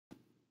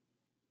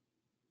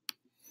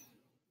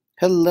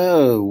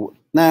Hello.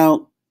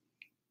 Now,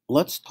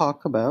 let's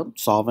talk about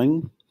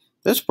solving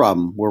this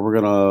problem where we're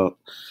going to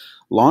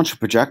launch a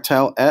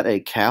projectile at a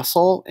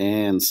castle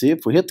and see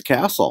if we hit the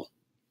castle.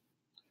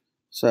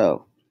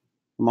 So,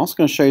 I'm also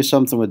going to show you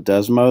something with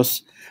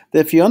Desmos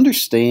that if you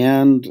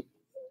understand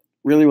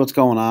really what's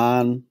going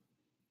on,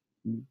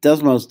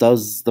 Desmos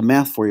does the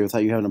math for you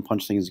without you having to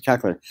punch things in the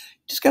calculator.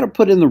 You just got to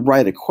put in the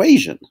right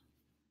equation,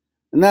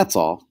 and that's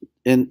all.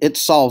 And it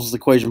solves the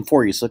equation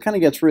for you. So it kind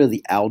of gets rid of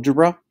the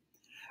algebra.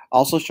 I'll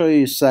also show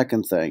you a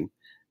second thing.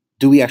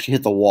 Do we actually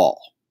hit the wall?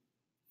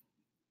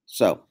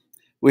 So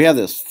we have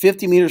this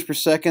 50 meters per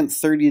second,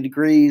 30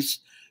 degrees,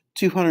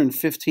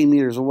 215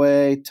 meters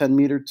away, 10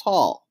 meter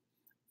tall.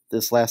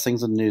 This last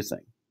thing's a new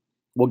thing.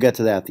 We'll get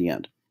to that at the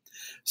end.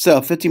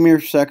 So 50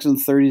 meters per second,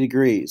 30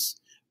 degrees.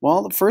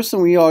 Well, the first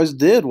thing we always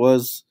did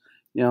was,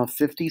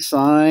 50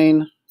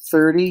 sine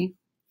 30.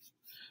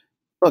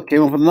 Look,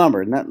 came up with a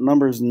number, and that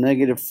number is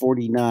negative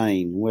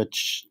 49,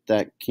 which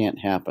that can't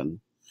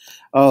happen.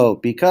 Oh,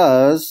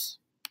 because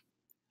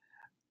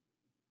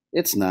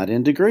it's not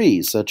in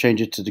degrees, so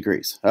change it to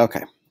degrees.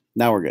 Okay,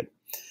 now we're good.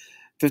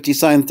 50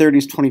 sine 30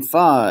 is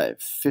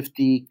 25.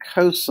 50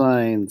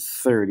 cosine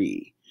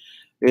 30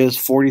 is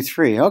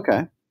 43.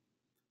 Okay,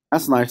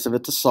 that's nice of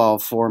it to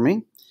solve for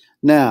me.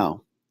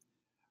 Now,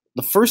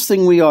 the first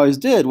thing we always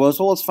did was,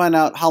 well, let's find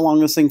out how long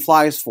this thing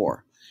flies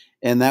for.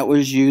 And that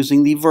was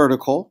using the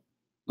vertical,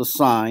 the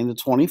sine, the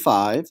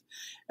 25,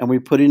 and we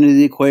put into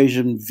the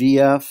equation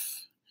VF,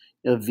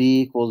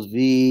 V equals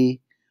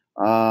V,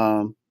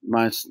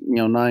 minus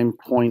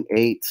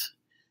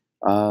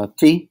 9.8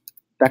 t,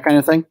 that kind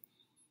of thing.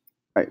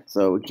 All right,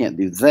 so we can't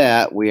do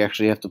that. We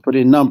actually have to put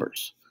in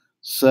numbers.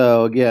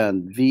 So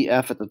again,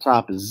 VF at the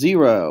top is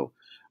 0.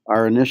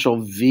 Our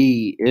initial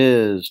V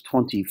is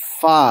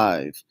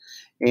 25.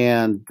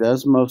 And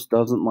Desmos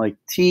doesn't like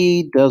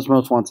t.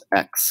 Desmos wants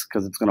x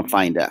because it's going to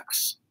find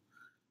x.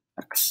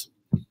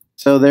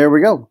 So there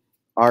we go.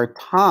 Our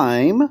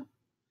time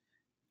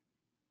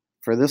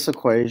for this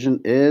equation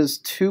is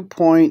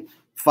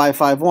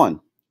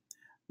 2.551.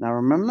 Now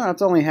remember,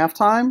 that's only half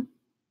time.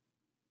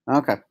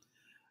 Okay.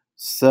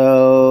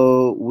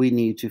 So we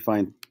need to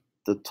find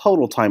the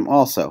total time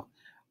also,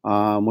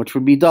 which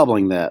would be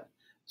doubling that.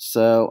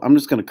 So I'm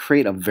just going to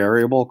create a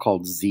variable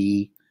called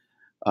z.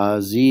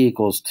 Z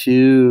equals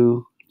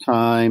 2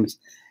 times,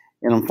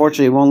 and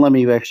unfortunately it won't let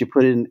me actually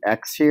put in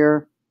x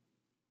here.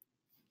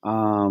 So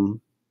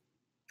I'm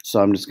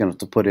just going to have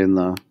to put in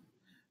the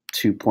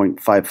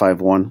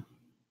 2.551.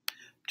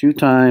 2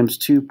 times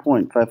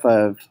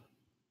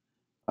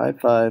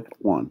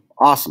 2.55551.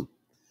 Awesome.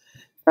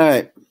 All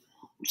right.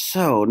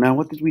 So now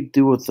what did we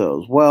do with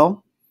those?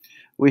 Well,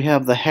 we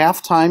have the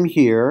half time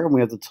here, and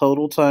we have the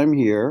total time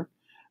here.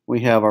 We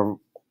have our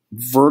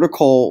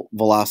vertical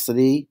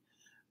velocity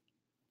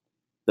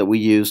that we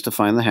use to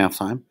find the half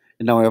time.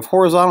 And now we have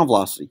horizontal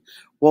velocity.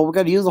 Well, we've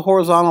got to use the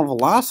horizontal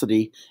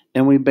velocity,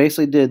 and we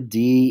basically did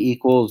d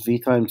equals v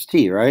times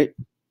t, right?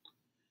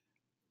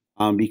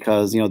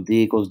 Because,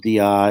 d equals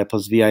di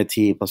plus vit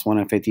plus 1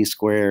 half at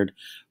squared.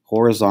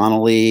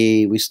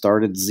 Horizontally, we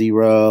start at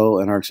 0,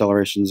 and our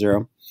acceleration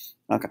 0.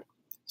 Okay,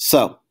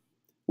 so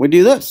we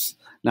do this.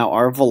 Now,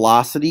 our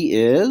velocity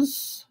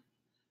is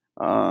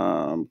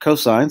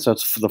cosine, so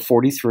it's for the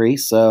 43.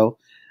 So,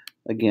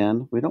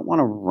 again, we don't want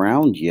to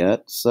round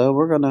yet, so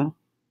we're going to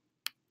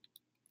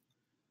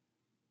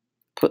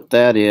put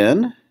that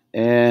in,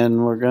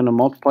 and we're going to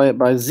multiply it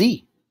by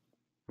z.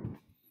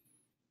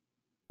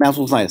 That's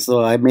what's nice.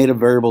 So I made a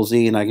variable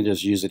z, and I can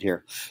just use it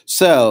here.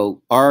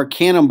 So our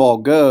cannonball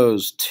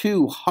goes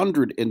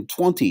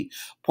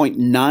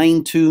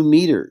 220.92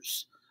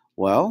 meters.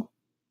 Well,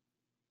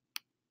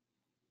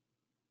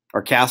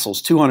 our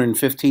castle's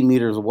 215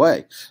 meters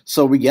away.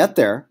 So we get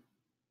there,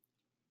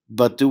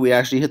 but do we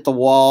actually hit the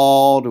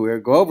wall? Do we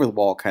go over the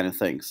wall kind of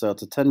thing? So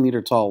it's a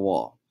 10-meter tall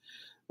wall.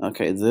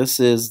 Okay, this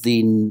is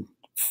the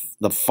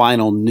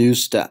final new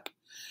step.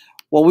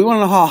 Well, we want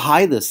to know how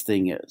high this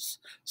thing is.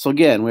 So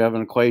again, we have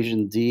an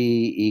equation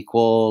d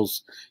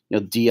equals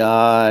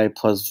di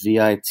plus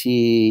vit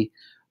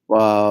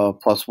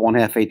plus 1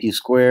 half at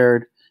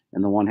squared,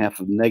 and the 1 half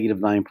of negative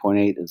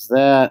 9.8 is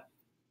that.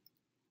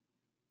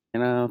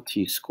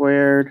 T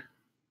squared,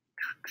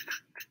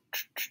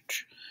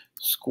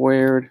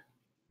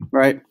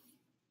 right?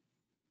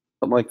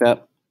 Something like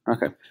that.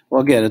 Okay.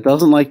 Well, again, it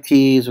doesn't like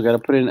t's. We've got to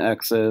put in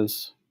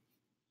x's.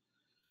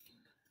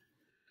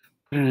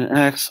 Put in an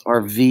x.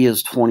 Our v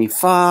is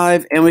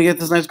 25, and we get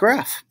this nice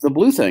graph, the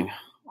blue thing.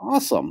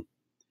 Awesome.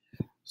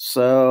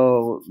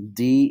 So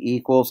d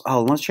equals,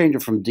 let's change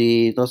it from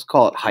d. Let's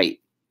call it height.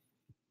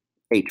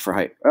 H for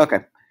height. Okay.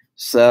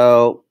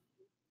 So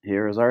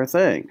here is our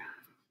thing.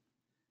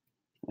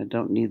 I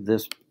don't need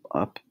this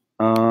up.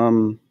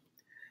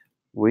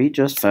 We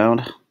just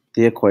found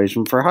the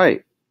equation for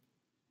height.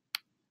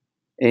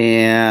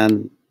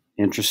 And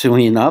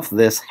interestingly enough,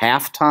 this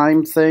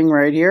half-time thing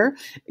right here,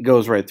 it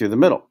goes right through the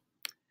middle.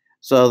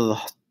 So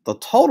the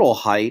total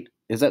height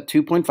is at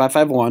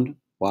 2.551.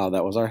 Wow,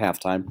 that was our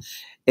half-time.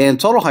 And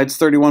total height's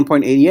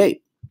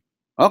 31.88.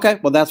 Okay,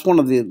 well, that's one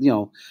of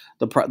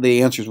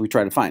the answers we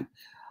try to find.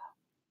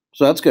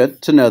 So that's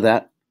good to know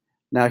that.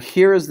 Now,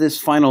 here is this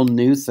final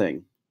new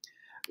thing.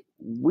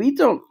 We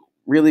don't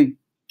really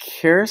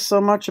care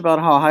so much about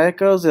how high it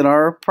goes in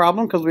our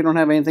problem because we don't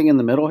have anything in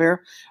the middle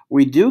here.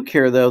 We do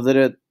care though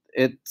that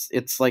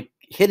it's like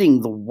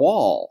hitting the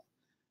wall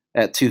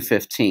at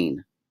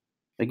 215.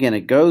 Again,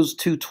 it goes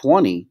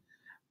 220,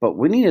 but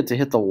we need it to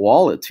hit the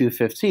wall at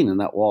 215, and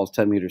that wall is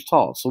 10 meters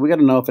tall. So we got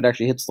to know if it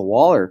actually hits the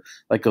wall or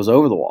like goes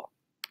over the wall.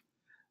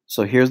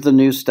 So here's the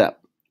new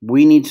step.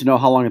 We need to know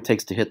how long it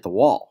takes to hit the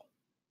wall.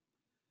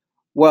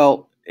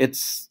 Well,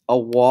 it's a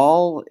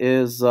wall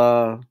is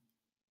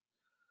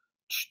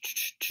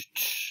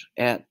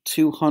at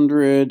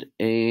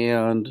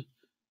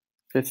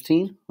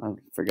 215. I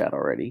forgot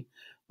already.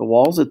 The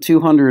wall's at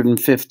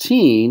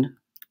 215,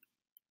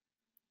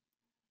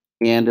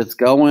 and it's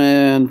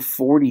going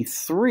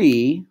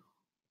 43.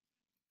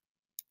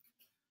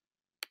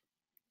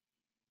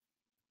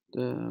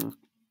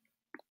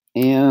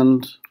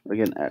 And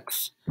again,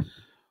 x.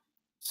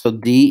 So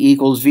d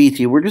equals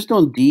vt. We're just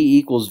doing d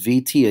equals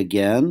vt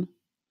again.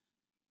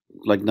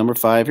 Like number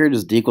 5 here,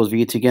 just d equals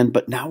vt again.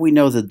 But now we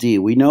know the d.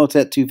 We know it's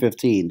at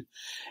 215.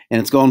 And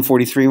it's going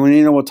 43. We need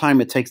to know what time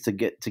it takes to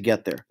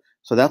get there.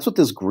 So that's what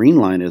this green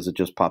line is that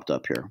just popped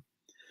up here.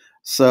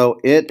 So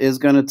it is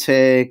going to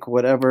take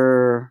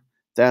whatever,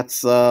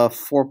 that's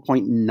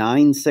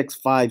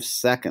 4.965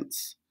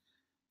 seconds.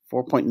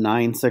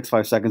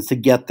 4.965 seconds to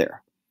get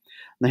there.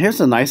 Now here's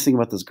the nice thing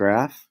about this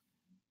graph.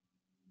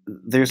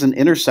 There's an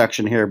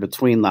intersection here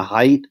between the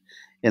height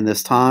and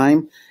this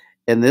time.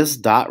 And this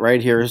dot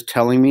right here is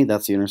telling me,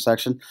 that's the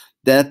intersection,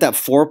 that at that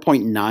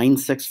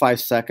 4.965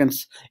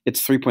 seconds,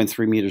 it's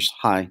 3.3 meters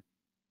high.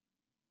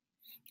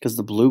 Because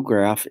the blue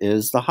graph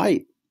is the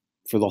height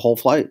for the whole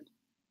flight.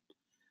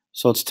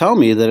 So it's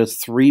telling me that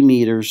it's 3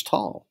 meters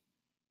tall.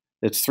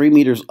 It's 3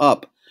 meters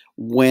up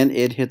when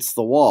it hits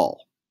the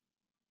wall.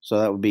 So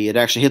that would be, it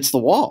actually hits the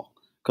wall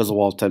because the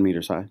wall is 10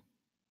 meters high.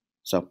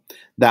 So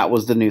that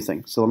was the new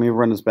thing. So let me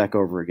run this back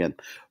over again.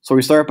 So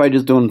we start by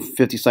just doing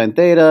 50 sine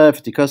theta,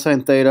 50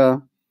 cosine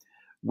theta.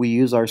 We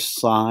use our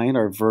sine,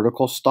 our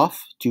vertical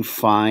stuff, to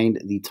find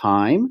the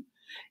time.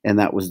 And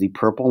that was the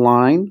purple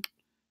line.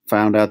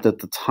 Found out that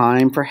the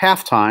time for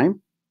halftime,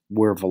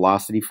 where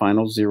velocity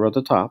final 0 at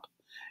the top,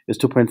 is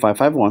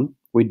 2.551.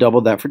 We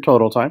doubled that for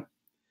total time.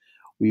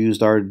 We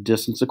used our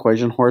distance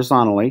equation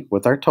horizontally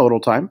with our total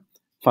time.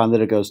 Found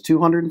that it goes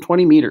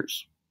 220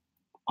 meters.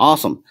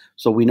 Awesome.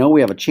 So we know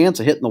we have a chance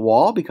of hitting the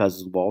wall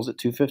because the wall's at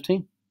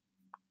 215.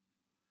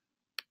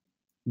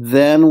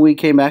 Then we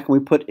came back and we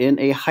put in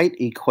a height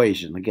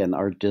equation. Again,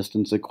 our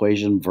distance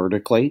equation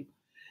vertically.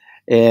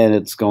 And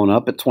it's going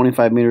up at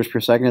 25 meters per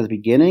second at the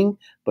beginning,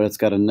 but it's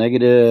got a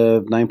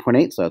negative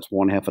 9.8, so that's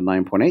 1/2 of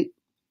 9.8.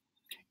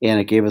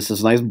 And it gave us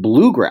this nice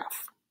blue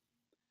graph.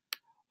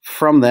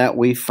 From that,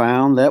 we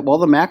found that, well,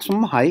 the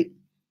maximum height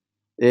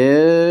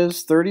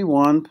is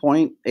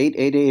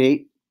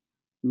 31.8888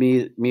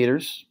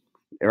 meters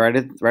right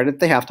at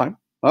the halftime.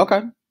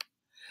 Okay.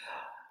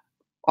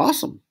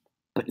 Awesome.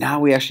 But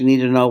now we actually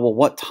need to know, well,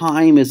 what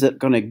time is it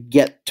going to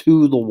get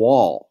to the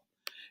wall?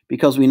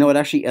 Because we know it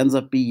actually ends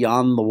up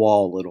beyond the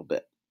wall a little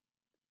bit.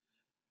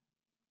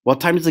 What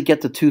time does it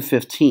get to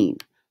 215?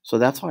 So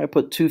that's why I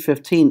put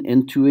 215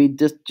 into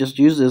just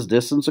use this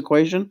distance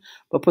equation,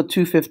 but put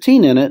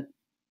 215 in it,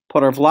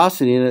 put our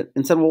velocity in it,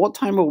 and said, well, what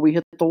time will we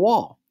hit the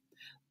wall?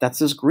 That's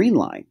this green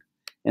line.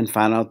 And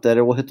found out that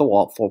it will hit the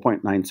wall at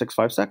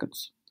 4.965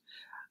 seconds.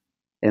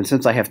 And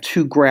since I have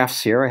two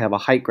graphs here, I have a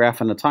height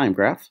graph and a time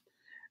graph.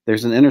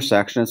 There's an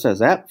intersection that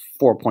says at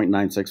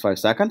 4.965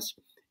 seconds,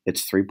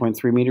 it's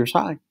 3.3 meters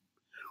high.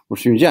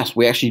 Which means, yes,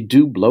 we actually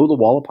do blow the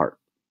wall apart.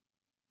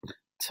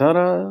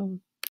 Ta-da!